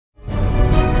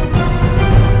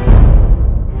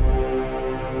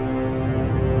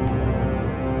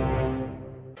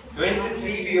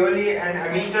an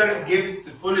ammeter gives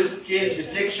full scale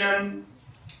deflection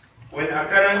when a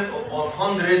current of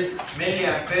 100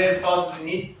 milliampere passes in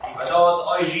it. يبقى دوت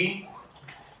اي جي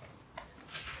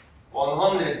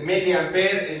 100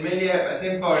 مليامبير. الملي هيبقى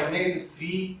 10 باور نيجاتيف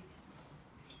 3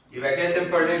 يبقى كده 10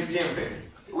 باور نيجاتيف 3 امبير.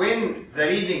 When the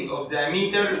reading of the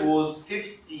ammeter was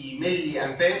 50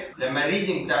 milliampere، لما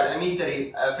الريدنج بتاع الاميتر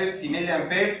يبقى 50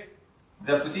 مليامبير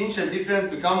the potential difference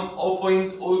become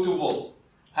 0.02 فولت.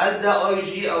 هل ده اي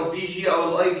جي او في جي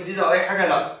او الاي جديده او اي حاجه؟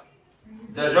 لا،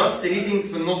 ده جاست ريدنج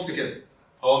في النص كده.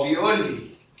 هو بيقول لي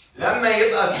لما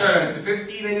يبقى الكرنت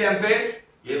 50 ملي امبير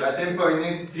يبقى 10 باور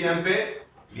نيجاتيف 3 امبير،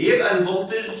 بيبقى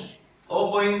الفولتج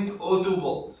 0.02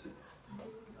 فولت.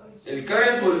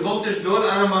 الكرنت والفولتج دول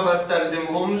انا ما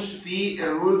بستخدمهمش في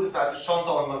الرولز بتاعت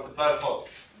الشنطه والمالتبلاير خالص.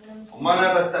 امال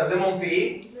انا بستخدمهم في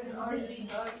ايه؟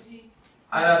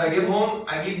 انا بجيبهم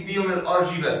اجيب بيهم الار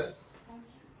جي بس.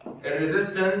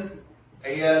 الريزيستنس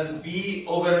هي البي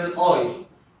اوفر الاي،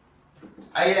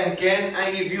 ايا كان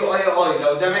اي فيو اي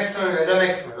لو ده ماكسيمم يبقى ده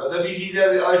ماكسيمم، لو ده في جي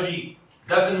ده بي ار جي،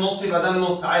 ده في النص يبقى ده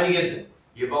النص عادي جدا.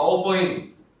 يبقى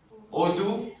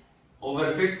 0.02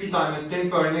 اوفر 50 تايمز 10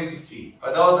 باور نيجاتيف 3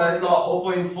 فدوت هيطلع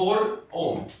 0.4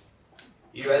 اوم.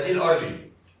 يبقى دي الار جي.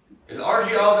 الار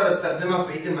جي اقدر استخدمها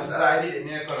في بقيه المساله عادي لان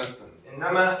هي كونستنت،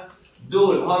 انما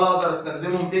دول هل اقدر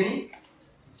استخدمهم تاني؟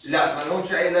 لا، ما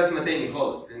لهمش اي لازمه تاني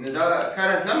خالص، لان ده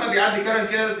كارنت لما بيعدي كارنت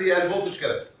كده دي الفولتج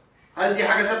كذا. هل دي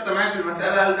حاجه ثابته معايا في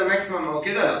المساله؟ هل ده ماكسيمم او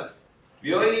كده؟ لا.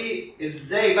 بيقول لي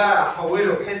ازاي بقى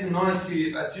احوله بحيث ان هو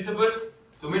يبقى suitable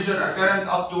to measure a current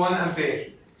up to 1 ampere.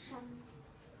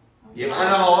 يبقى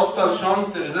انا هوصل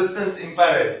شنط ريزيستنس ان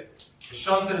بارل.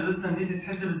 الشنط ريزيستنس دي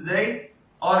تتحسب ازاي؟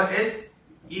 ار اس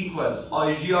ايكوال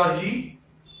اي جي ار جي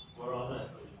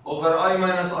اوفر اي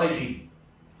ماينس اي جي.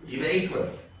 يبقى ايكوال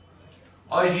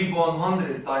اي جي ب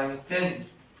 100 تايمز 10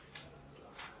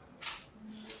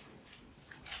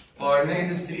 باور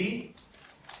نيجاتيف 3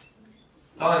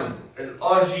 تايمز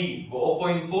الار جي ب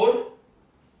 0.4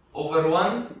 اوفر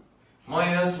 1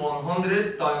 ماينس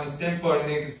 100 تايمز 10 باور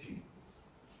نيجاتيف 3.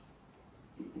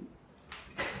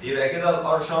 يبقى كده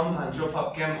الار شنط هنشوفها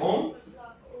بكام اوم؟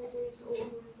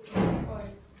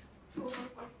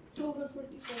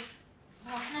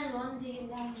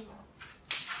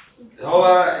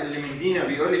 هو اللي مدينا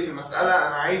بيقول لي في المسألة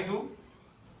أنا عايزه،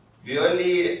 بيقول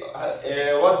لي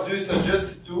what do you suggest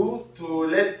to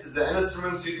let the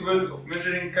instrument suitable of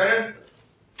measuring currents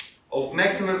of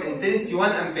maximum intensity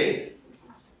 1 ampere.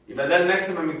 يبقى ده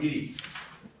الماكسيمم الجديد.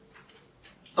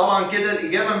 طبعا كده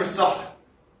الإجابة مش صح،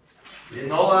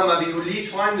 لأن هو ما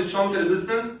بيقوليش find the shunt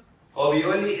resistance، هو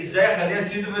بيقول لي إزاي أخليها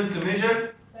suitable to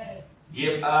measure.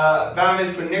 يبقى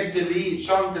بعمل كونكت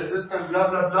لشنط ريزيستنس بلا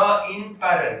بلا بلا ان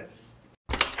بارل.